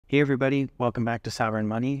Hey everybody, welcome back to Sovereign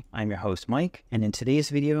Money. I'm your host Mike, and in today's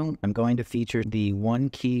video, I'm going to feature the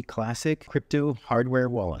OneKey Classic Crypto hardware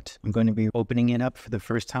wallet. I'm going to be opening it up for the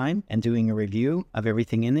first time and doing a review of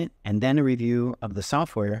everything in it, and then a review of the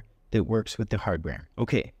software that works with the hardware.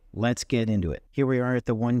 Okay, let's get into it. Here we are at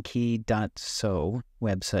the OneKey.so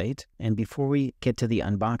website, and before we get to the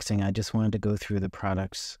unboxing, I just wanted to go through the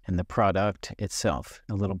products and the product itself,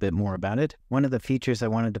 a little bit more about it. One of the features I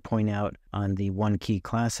wanted to point out on the OneKey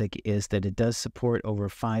Classic is that it does support over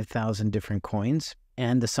 5,000 different coins,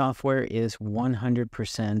 and the software is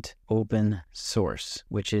 100% open source,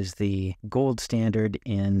 which is the gold standard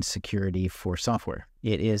in security for software.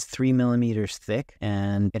 It is 3 millimeters thick,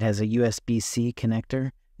 and it has a USB-C connector,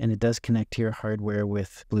 and it does connect to your hardware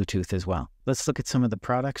with Bluetooth as well. Let's look at some of the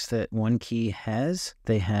products that OneKey has.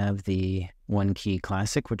 They have the OneKey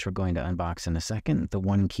Classic, which we're going to unbox in a second. The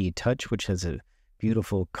OneKey Touch, which has a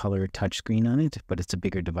beautiful color touchscreen on it, but it's a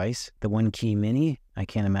bigger device. The OneKey Mini, I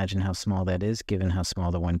can't imagine how small that is, given how small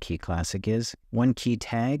the OneKey Classic is. OneKey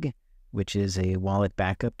Tag, which is a wallet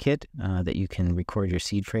backup kit that you can record your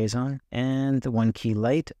seed phrase on. And the OneKey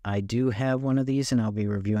Lite, I do have one of these, and I'll be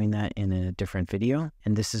reviewing that in a different video.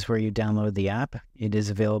 And this is where you download the app. It is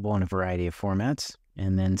available in a variety of formats,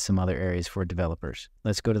 and then some other areas for developers.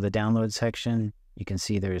 Let's go to the download section. You can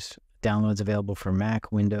see there's downloads available for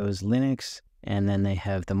Mac, Windows, Linux, and then they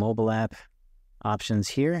have the mobile app options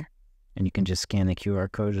here, and you can just scan the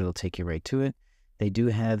QR code. It'll take you right to it. They do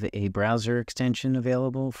have a browser extension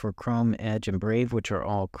available for Chrome, Edge, and Brave, which are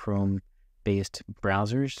all Chrome-based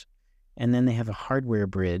browsers. And then they have a hardware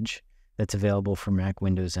bridge that's available for Mac,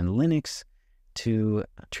 Windows, and Linux to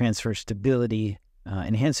transfer stability,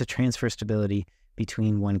 enhance the transfer stability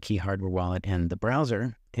between OneKey hardware wallet and the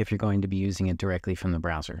browser if you're going to be using it directly from the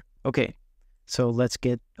browser. Okay, so let's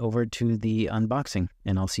get over to the unboxing,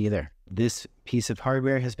 and I'll see you there. This piece of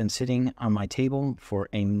hardware has been sitting on my table for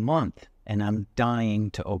a month, and I'm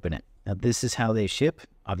dying to open it. Now, this is how they ship.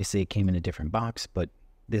 Obviously, it came in a different box, but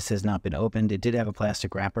this has not been opened. It did have a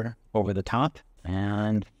plastic wrapper over the top,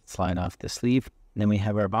 and slide off the sleeve. And then we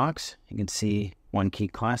have our box. You can see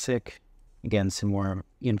OneKey Classic. Again, some more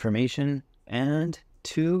information, and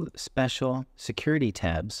two special security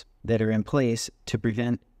tabs that are in place to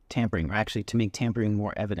prevent tampering, or actually to make tampering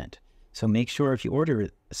more evident. So make sure if you order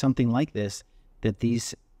something like this, that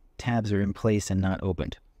these tabs are in place and not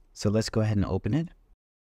opened. So let's go ahead and open it.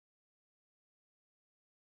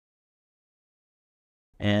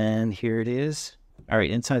 And here it is. All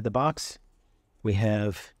right, inside the box, we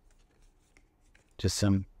have just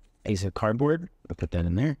some piece of cardboard. I'll put that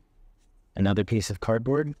in there. Another piece of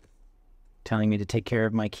cardboard telling me to take care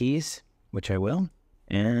of my keys, which I will.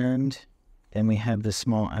 And then we have this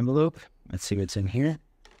small envelope. Let's see what's in here.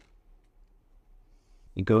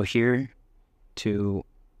 You go here to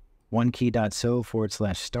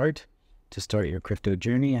OneKey.so/start to start your crypto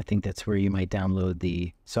journey. I think that's where you might download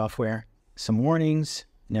the software. Some warnings: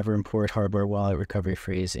 never import hardware wallet recovery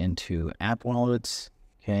phrase into app wallets.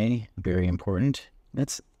 Okay, very important.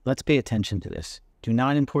 Let's pay attention to this. Do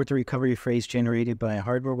not import the recovery phrase generated by a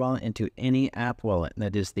hardware wallet into any app wallet,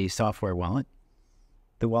 that is the software wallet.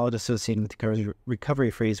 The wallet associated with the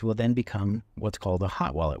recovery phrase will then become what's called a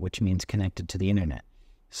hot wallet, which means connected to the internet.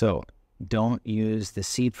 So don't use the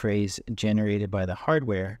seed phrase generated by the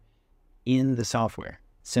hardware in the software.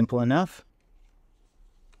 Simple enough.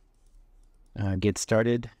 Get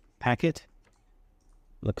started packet.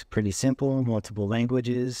 Looks pretty simple, multiple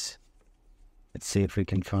languages. Let's see if we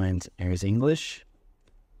can find, there's English.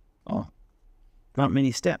 Oh, not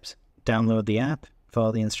many steps. Download the app,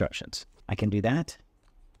 follow the instructions. I can do that.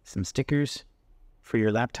 Some stickers for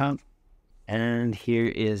your laptop. And here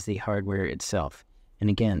is the hardware itself. And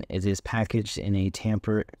again, it is packaged in a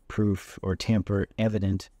tamper-proof or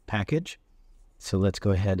tamper-evident package. So let's go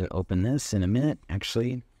ahead and open this in a minute.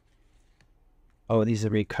 Actually, oh, these are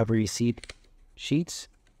recovery seed sheets.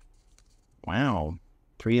 Wow,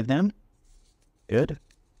 3 of them. Good.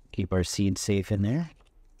 Keep our seeds safe in there.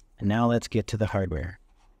 And now let's get to the hardware.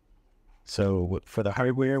 So for the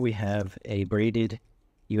hardware, we have a braided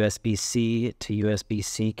USB-C to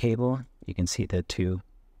USB-C cable. You can see the 2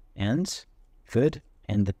 ends. Good.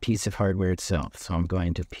 And the piece of hardware itself. So I'm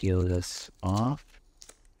going to peel this off.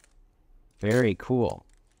 Very cool.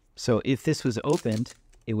 So if this was opened,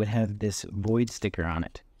 it would have this void sticker on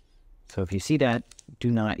it. So if you see that,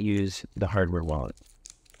 do not use the hardware wallet.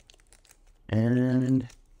 And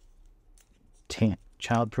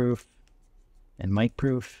childproof and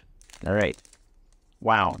mic-proof. All right.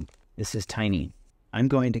 Wow, this is tiny. I'm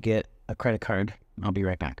going to get a credit card. I'll be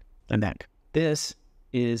right back. I'm back. This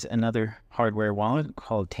is another hardware wallet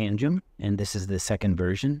called Tangem, and this is the second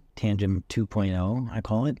version, Tangem 2.0, I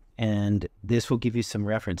call it. And this will give you some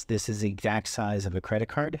reference. This is the exact size of a credit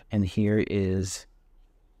card, and here is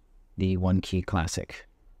the OneKey Classic.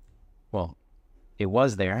 Well, it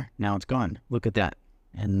was there, now it's gone. Look at that.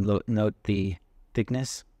 And note the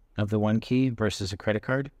thickness of the OneKey versus a credit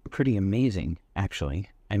card. Pretty amazing, actually.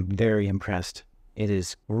 I'm very impressed. It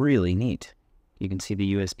is really neat. You can see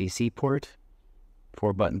the USB-C port,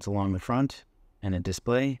 4 buttons along the front, and a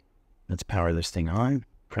display. Let's power this thing on,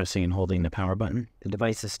 pressing and holding the power button. The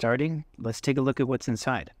device is starting. Let's take a look at what's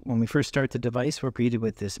inside. When we first start the device, we're greeted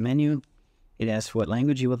with this menu. It asks what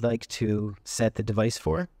language you would like to set the device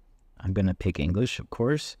for. I'm going to pick English, of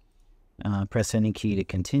course. Press any key to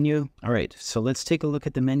continue. All right, so let's take a look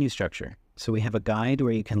at the menu structure. So we have a guide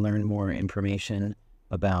where you can learn more information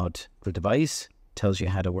about the device. Tells you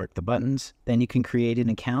how to work the buttons. Then you can create an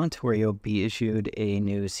account where you'll be issued a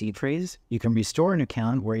new seed phrase. You can restore an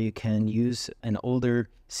account where you can use an older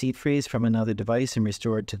seed phrase from another device and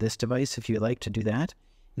restore it to this device if you like to do that.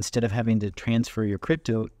 Instead of having to transfer your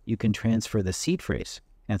crypto, you can transfer the seed phrase.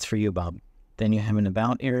 That's for you, Bob. Then you have an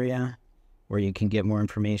about area where you can get more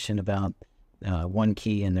information about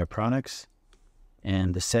OneKey and their products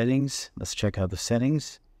and the settings. Let's check out the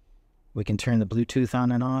settings. We can turn the Bluetooth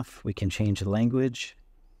on and off. We can change the language.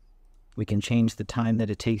 We can change the time that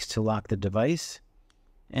it takes to lock the device.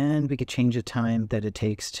 And we could change the time that it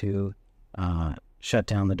takes to shut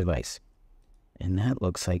down the device. And that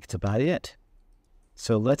looks like it's about it.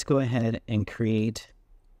 So let's go ahead and create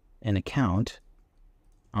an account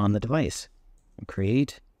on the device.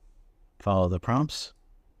 Create, follow the prompts.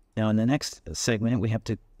 Now in the next segment, we have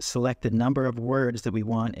to select the number of words that we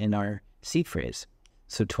want in our seed phrase.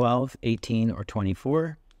 So 12, 18, or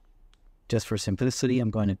 24. Just for simplicity, I'm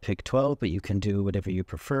going to pick 12, but you can do whatever you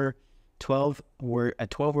prefer. A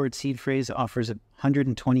 12-word seed phrase offers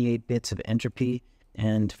 128 bits of entropy,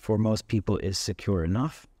 and for most people is secure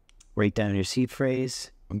enough. Write down your seed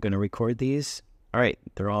phrase. I'm going to record these. All right,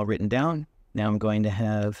 they're all written down. Now I'm going to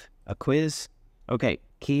have a quiz. Okay,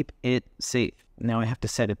 keep it safe. Now I have to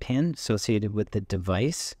set a PIN associated with the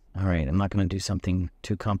device. All right, I'm not going to do something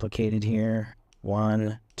too complicated here.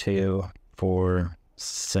 1, 2, 4,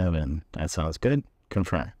 7. That sounds good.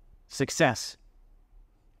 Confirm. Success.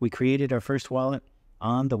 We created our first wallet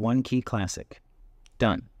on the OneKey Classic.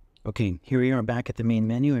 Done. Okay, here we are back at the main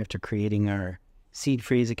menu after creating our seed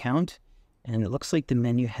phrase account. And it looks like the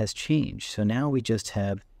menu has changed. So now we just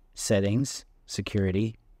have settings,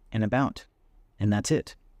 security, and about. And that's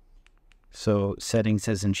it. So settings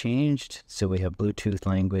hasn't changed. So we have Bluetooth,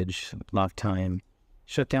 language, lock time,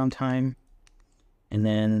 shutdown time. And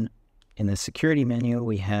then in the security menu,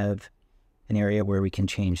 we have an area where we can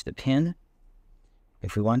change the PIN.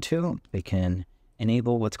 If we want to, we can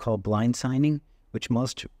enable what's called blind signing, which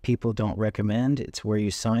most people don't recommend. It's where you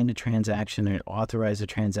sign a transaction or authorize a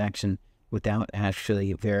transaction without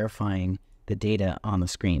actually verifying the data on the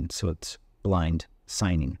screen. So it's blind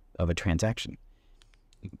signing of a transaction.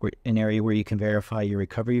 An area where you can verify your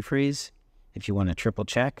recovery phrase if you want to triple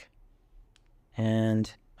check. And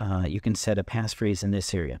you can set a passphrase in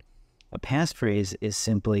this area. A passphrase is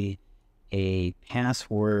simply a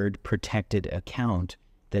password protected account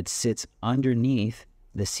that sits underneath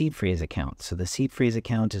the seed phrase account. So the seed phrase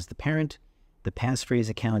account is the parent, the passphrase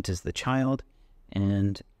account is the child,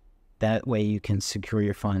 and that way you can secure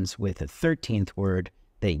your funds with a 13th word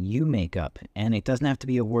that you make up. And it doesn't have to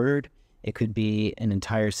be a word. It could be an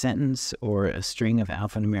entire sentence or a string of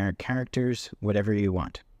alphanumeric characters, whatever you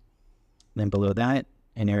want. Then below that,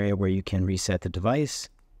 an area where you can reset the device.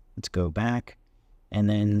 Let's go back. And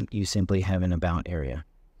then you simply have an about area.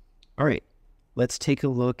 All right, let's take a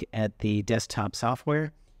look at the desktop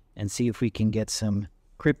software and see if we can get some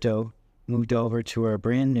crypto moved over to our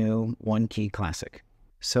brand new OneKey Classic.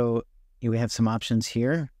 So we have some options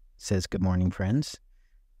here. It says, good morning, friends.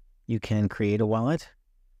 You can create a wallet.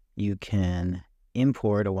 You can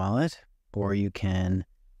import a wallet, or you can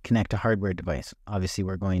connect a hardware device. Obviously,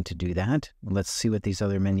 we're going to do that. Let's see what these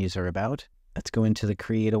other menus are about. Let's go into the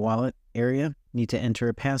create a wallet area. You need to enter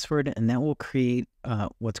a password, and that will create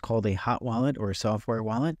what's called a hot wallet or a software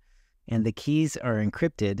wallet. And the keys are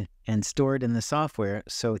encrypted and stored in the software.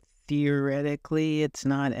 So theoretically, it's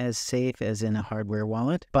not as safe as in a hardware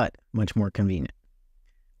wallet, but much more convenient.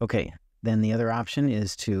 Okay. Then the other option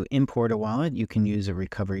is to import a wallet. You can use a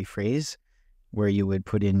recovery phrase where you would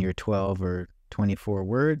put in your 12 or 24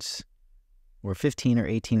 words, or 15 or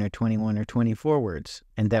 18 or 21 or 24 words,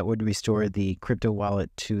 and that would restore the crypto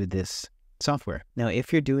wallet to this software. Now,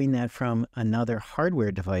 if you're doing that from another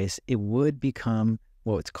hardware device, it would become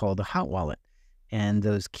what's called a hot wallet. and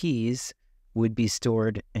those keys would be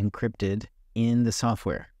stored encrypted in the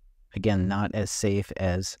software. Again, not as safe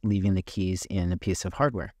as leaving the keys in a piece of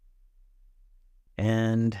hardware.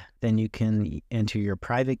 And then you can enter your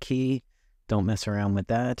private key. Don't mess around with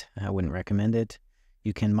that. I wouldn't recommend it.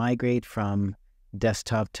 You can migrate from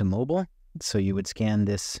desktop to mobile. So you would scan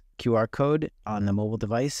this QR code on the mobile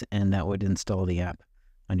device, and that would install the app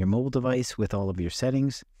on your mobile device with all of your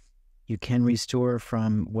settings. You can restore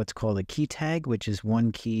from what's called a key tag, which is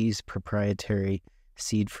OneKey's proprietary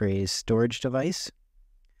seed phrase storage device.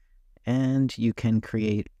 And you can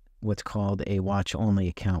create what's called a watch-only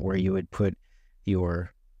account, where you would put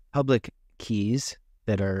your public keys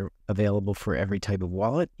that are available for every type of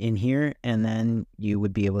wallet in here, and then you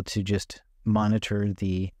would be able to just monitor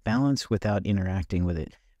the balance without interacting with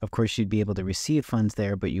it. Of course, you'd be able to receive funds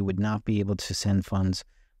there, but you would not be able to send funds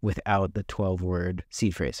without the 12-word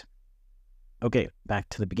seed phrase. Okay, back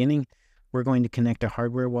to the beginning. We're going to connect a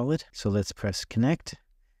hardware wallet. So let's press connect.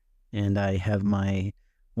 And I have my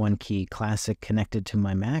OneKey Classic connected to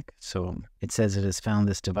my Mac. So it says it has found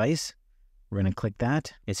this device. We're going to click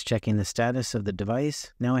that. It's checking the status of the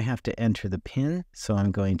device. Now I have to enter the PIN. So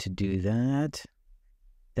I'm going to do that.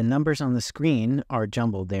 The numbers on the screen are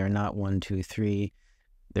jumbled. They are not 1, 2, 3.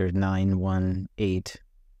 They're 9, 1, 8,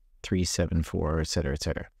 3, 7, 4, etc.,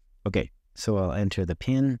 etc. Okay, so I'll enter the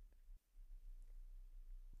PIN.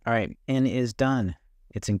 All right, PIN is done.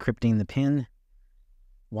 It's encrypting the PIN.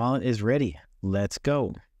 Wallet is ready. Let's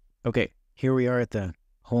go. Okay, here we are at the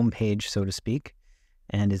home page, so to speak,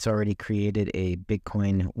 and it's already created a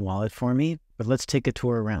Bitcoin wallet for me. But let's take a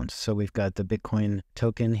tour around. So we've got the Bitcoin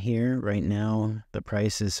token here. Right now, the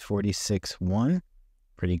price is 46.1.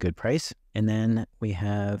 Pretty good price. And then we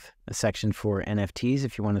have a section for NFTs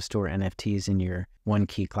if you want to store NFTs in your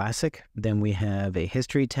OneKey Classic. Then we have a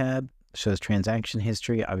history tab, shows transaction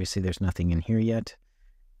history. Obviously, there's nothing in here yet.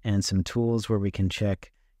 And some tools where we can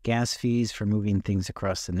check gas fees for moving things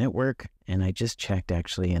across the network. And I just checked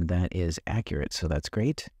actually, and that is accurate. So that's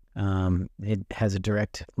great. It has a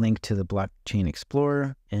direct link to the Blockchain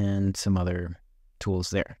Explorer and some other tools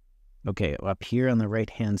there. Okay, up here on the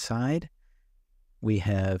right-hand side, we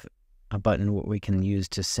have a button what we can use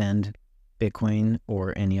to send Bitcoin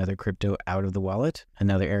or any other crypto out of the wallet.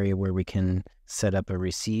 Another area where we can set up a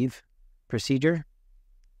receive procedure.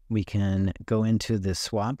 We can go into the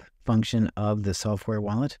swap function of the software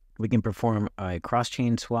wallet. We can perform a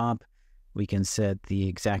cross-chain swap. We can set the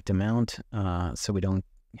exact amount so we don't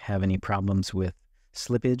have any problems with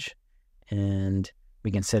slippage. And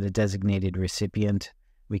we can set a designated recipient.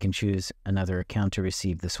 We can choose another account to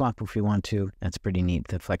receive the swap if we want to. That's pretty neat,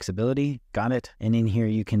 the flexibility. Got it. And in here,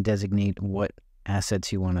 you can designate what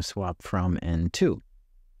assets you want to swap from and to.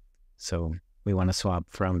 So we want to swap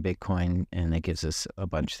from Bitcoin, and it gives us a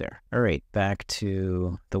bunch there. All right, back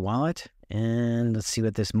to the wallet. And let's see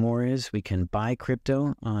what this more is. We can buy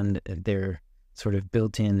crypto on their sort of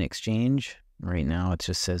built-in exchange. Right now, it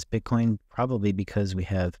just says Bitcoin, probably because we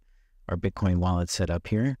have our Bitcoin wallet set up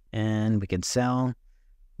here. And we can sell.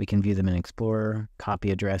 We can view them in Explorer, copy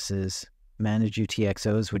addresses, manage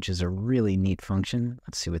UTXOs, which is a really neat function.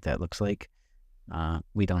 Let's see what that looks like.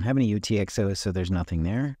 We don't have any UTXOs, so there's nothing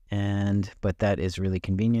there. But that is really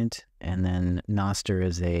convenient. And then Nostr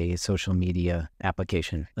is a social media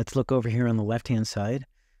application. Let's look over here on the left-hand side.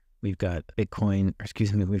 We've got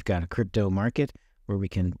we've got a crypto market where we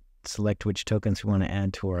can select which tokens we want to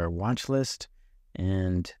add to our watch list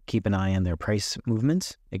and keep an eye on their price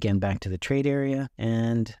movements. Again, back to the trade area,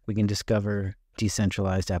 and we can discover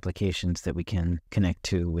decentralized applications that we can connect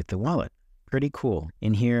to with the wallet. Pretty cool.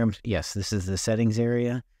 In here, yes, this is the settings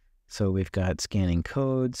area. So we've got scanning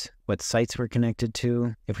codes, what sites we're connected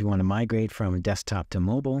to. If we want to migrate from desktop to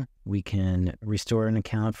mobile, we can restore an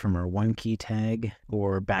account from our OneKey tag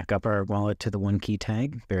or back up our wallet to the OneKey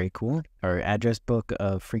tag. Very cool. Our address book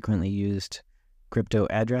of frequently used crypto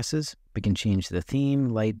addresses. We can change the theme,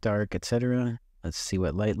 light, dark, etc. Let's see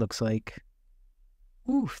what light looks like.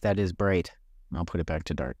 Oof, that is bright. I'll put it back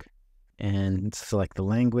to dark. And select the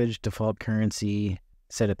language, default currency,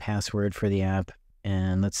 set a password for the app,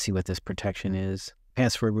 and let's see what this protection is.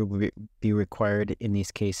 Password will be required in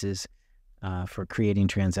these cases for creating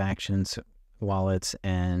transactions, wallets,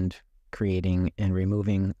 and creating and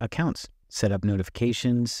removing accounts. Set up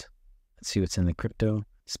notifications. Let's see what's in the crypto.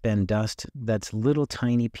 Spend dust. That's little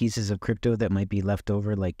tiny pieces of crypto that might be left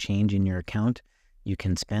over, like change in your account. You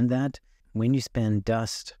can spend that. When you spend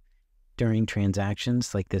dust during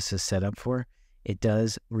transactions like this is set up for, it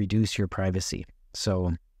does reduce your privacy.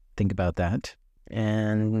 So think about that.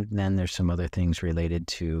 And then there's some other things related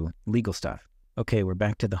to legal stuff. Okay, we're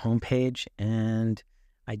back to the home page, and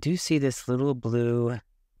I do see this little blue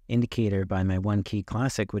indicator by my OneKey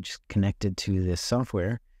Classic, which is connected to this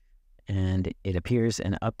software, and it appears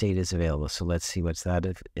an update is available. So let's see what that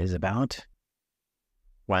is about.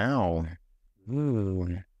 Wow.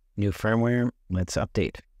 Ooh, new firmware. Let's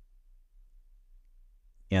update.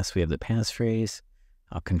 Yes, we have the passphrase.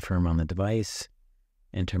 I'll confirm on the device.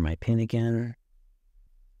 Enter my PIN again.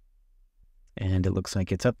 And it looks like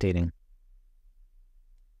it's updating.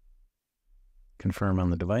 Confirm on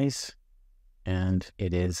the device. And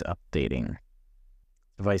it is updating.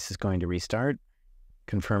 Device is going to restart.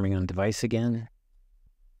 Confirming on device again.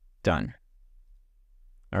 Done.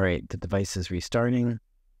 All right, the device is restarting.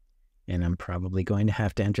 And I'm probably going to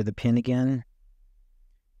have to enter the PIN again.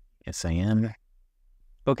 Yes, I am.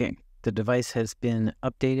 Okay, the device has been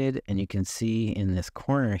updated, and you can see in this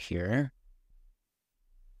corner here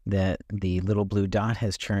that the little blue dot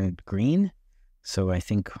has turned green. So I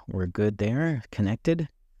think we're good there, connected,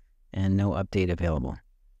 and no update available.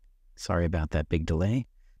 Sorry about that big delay.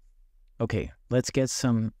 Okay, let's get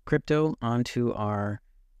some crypto onto our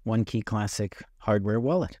OneKey Classic hardware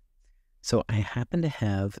wallet. So I happen to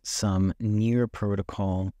have some Near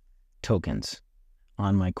protocol tokens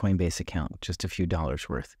on my Coinbase account, just a few dollars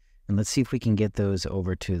worth. And let's see if we can get those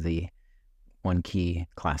over to the OneKey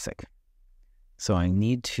Classic. So I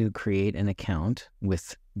need to create an account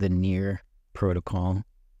with the Near protocol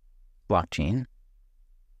blockchain.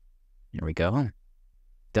 There we go.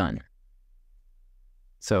 Done.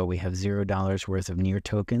 So we have $0 worth of Near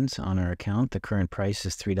tokens on our account. The current price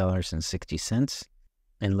is $3.60.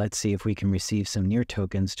 And let's see if we can receive some Near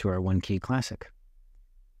tokens to our OneKey Classic.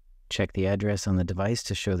 Check the address on the device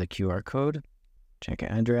to show the QR code. Check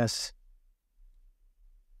address.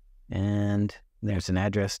 And there's an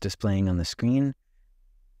address displaying on the screen,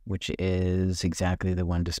 which is exactly the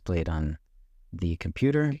one displayed on the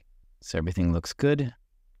computer. So everything looks good.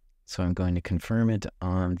 So I'm going to confirm it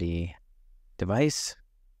on the device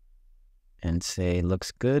and say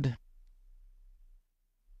looks good.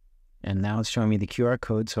 And now it's showing me the QR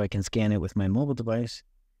code so I can scan it with my mobile device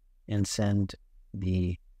and send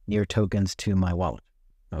the Near tokens to my wallet.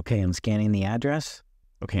 Okay, I'm scanning the address.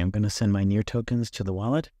 Okay, I'm going to send my Near tokens to the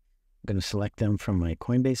wallet. I'm going to select them from my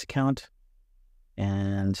Coinbase account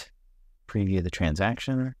and preview the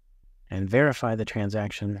transaction and verify the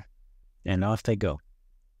transaction, and off they go.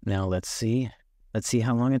 Now let's see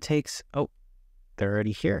how long it takes. Oh, they're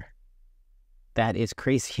already here. That is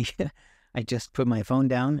crazy. I just put my phone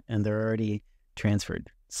down and they're already transferred.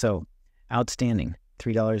 So outstanding,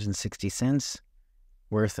 $3.60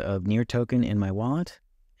 worth of Near token in my wallet,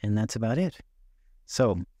 and that's about it.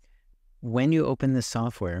 So when you open this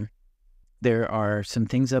software, there are some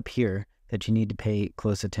things up here that you need to pay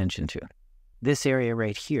close attention to. This area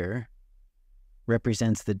right here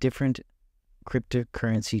represents the different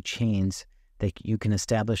cryptocurrency chains that you can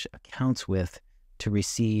establish accounts with to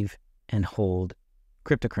receive and hold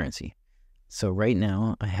cryptocurrency. So right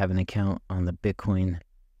now I have an account on the Bitcoin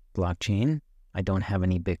blockchain. I don't have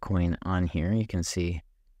any Bitcoin on here. You can see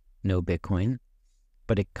no Bitcoin,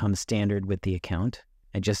 but it comes standard with the account.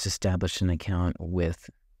 I just established an account with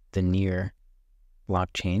the Near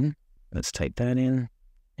blockchain. Let's type that in,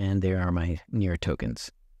 and there are my Near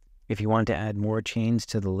tokens. If you want to add more chains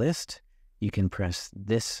to the list, you can press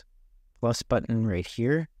this plus button right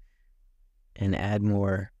here and add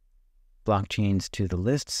more blockchains to the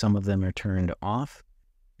list. Some of them are turned off.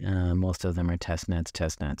 Most of them are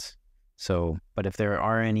testnets. So, but if there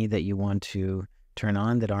are any that you want to turn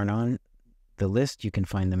on that aren't on the list, you can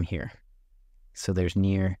find them here. So there's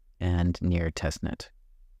Near and Near testnet.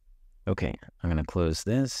 Okay, I'm going to close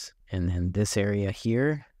this, and then this area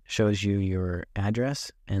here shows you your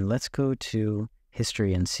address. And let's go to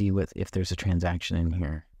history and see if there's a transaction in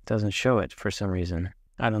here. It doesn't show it for some reason.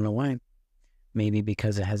 I don't know why. Maybe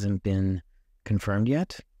because it hasn't been confirmed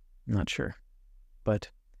yet. I'm not sure. But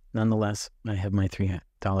nonetheless, I have my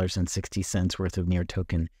 $3.60 worth of Near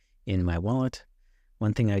token in my wallet.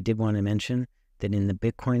 One thing I did want to mention, that in the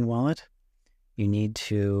Bitcoin wallet, you need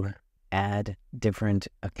to add different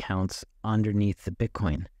accounts underneath the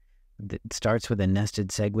Bitcoin. It starts with a nested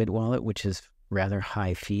SegWit wallet, which is rather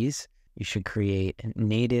high fees. You should create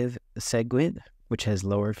native SegWit, which has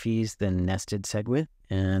lower fees than nested SegWit.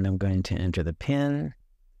 And I'm going to enter the PIN.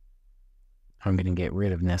 I'm going to get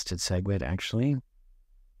rid of nested SegWit, actually.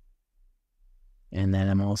 And then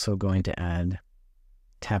I'm also going to add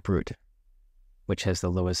Taproot, which has the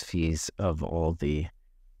lowest fees of all the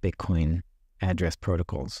Bitcoin address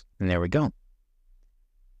protocols. And there we go.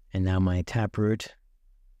 And now my Taproot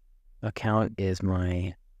account is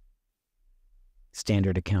my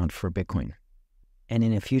standard account for Bitcoin. And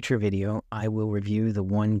in a future video, I will review the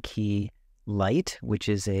OneKey Lite, which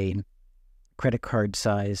is a credit card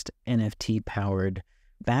sized NFT powered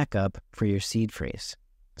backup for your seed phrase.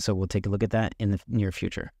 So we'll take a look at that in the near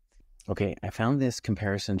future. Okay, I found this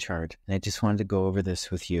comparison chart and I just wanted to go over this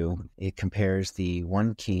with you. It compares the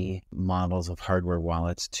OneKey models of hardware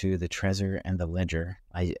wallets to the Trezor and the Ledger.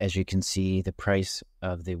 As you can see, the price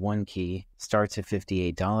of the OneKey starts at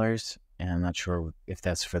 $58, and I'm not sure if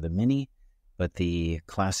that's for the mini, but the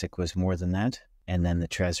Classic was more than that. And then the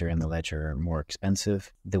Trezor and the Ledger are more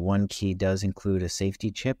expensive. The OneKey does include a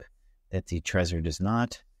safety chip that the Trezor does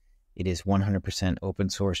not. It is 100% open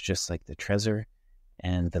source, just like the Trezor,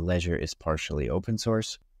 and the Ledger is partially open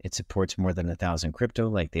source. It supports more than 1,000 crypto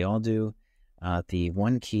like they all do. The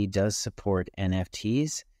OneKey does support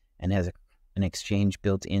NFTs and has an exchange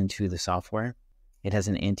built into the software. It has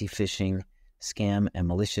an anti-phishing, scam, and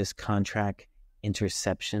malicious contract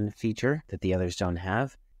interception feature that the others don't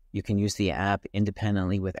have. You can use the app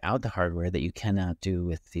independently without the hardware that you cannot do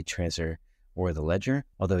with the Trezor or the Ledger,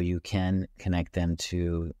 although you can connect them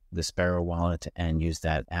to the Sparrow wallet and use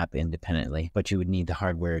that app independently, but you would need the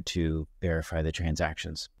hardware to verify the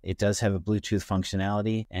transactions. It does have a Bluetooth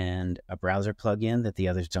functionality and a browser plugin that the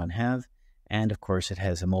others don't have. And of course, it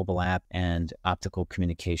has a mobile app and optical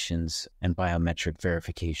communications and biometric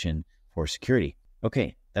verification for security.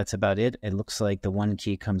 Okay, that's about it. It looks like the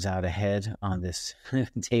OneKey comes out ahead on this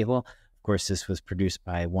table. Of course, this was produced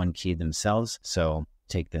by OneKey themselves, so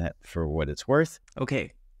take that for what it's worth.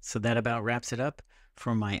 Okay, so that about wraps it up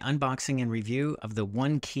for my unboxing and review of the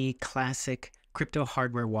OneKey Classic Crypto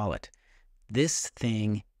Hardware Wallet. This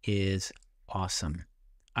thing is awesome.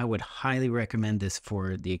 I would highly recommend this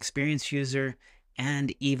for the experienced user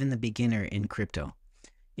and even the beginner in crypto.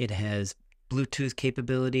 It has Bluetooth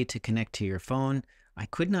capability to connect to your phone. I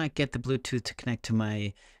could not get the Bluetooth to connect to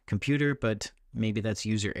my computer, but maybe that's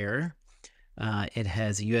user error. It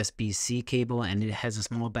has a USB-C cable and it has a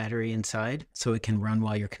small battery inside, so it can run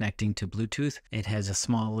while you're connecting to Bluetooth. It has a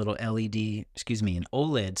small little an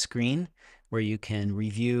OLED screen where you can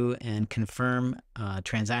review and confirm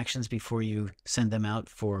transactions before you send them out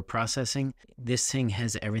for processing. This thing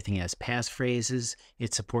has everything. It has passphrases.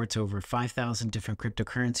 It supports over 5,000 different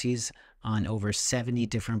cryptocurrencies on over 70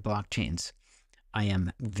 different blockchains. I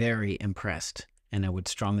am very impressed, and I would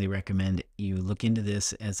strongly recommend you look into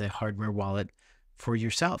this as a hardware wallet for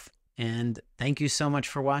yourself. And thank you so much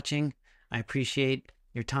for watching. I appreciate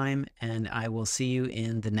your time, and I will see you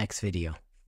in the next video.